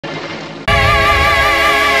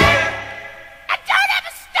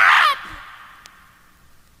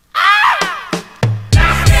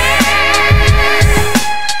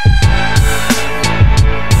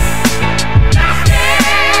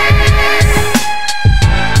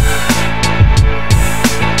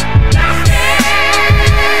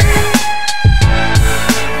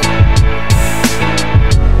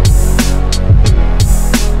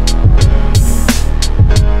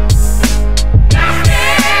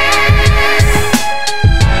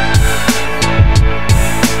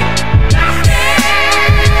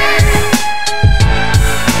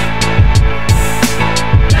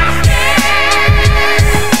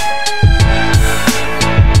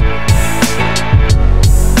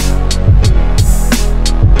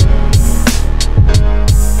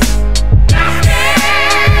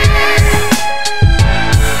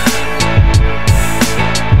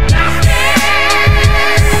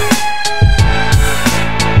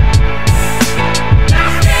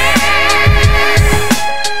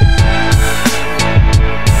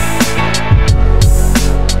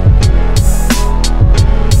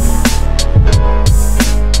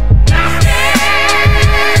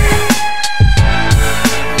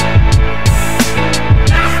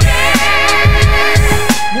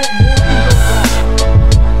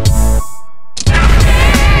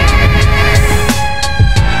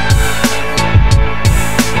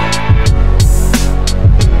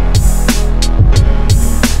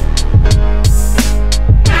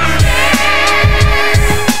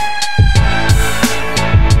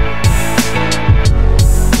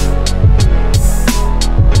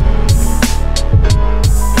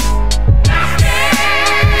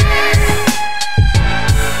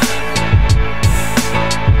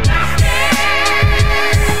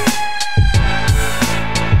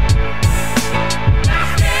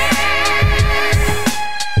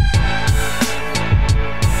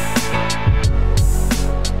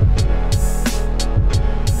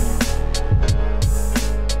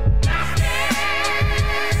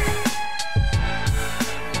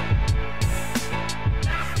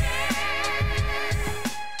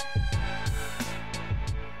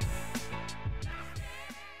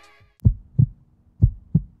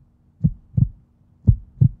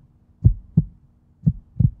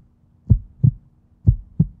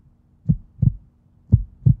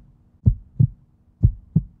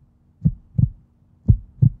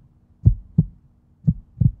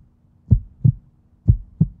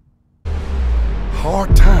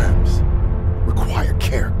Hard times require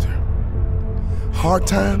character. Hard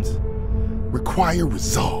times require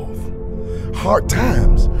resolve. Hard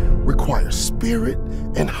times require spirit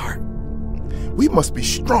and heart. We must be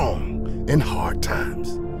strong in hard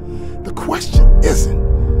times. The question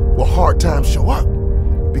isn't, will hard times show up?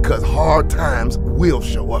 Because hard times will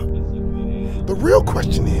show up. The real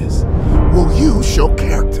question is, will you show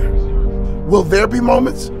character? Will there be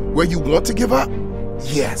moments where you want to give up?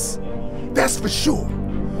 Yes, that's for sure.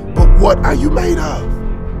 But what are you made of?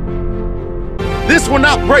 This will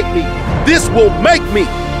not break me. This will make me.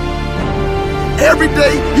 Every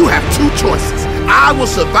day you have two choices. I will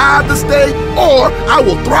survive this day or I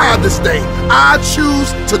will thrive this day. I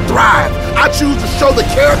choose to thrive. I choose to show the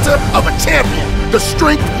character of a champion, the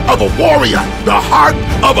strength of a warrior, the heart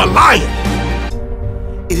of a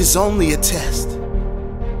lion. It is only a test.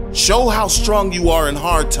 Show how strong you are in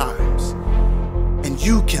hard times, and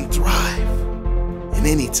you can thrive in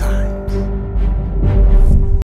any time.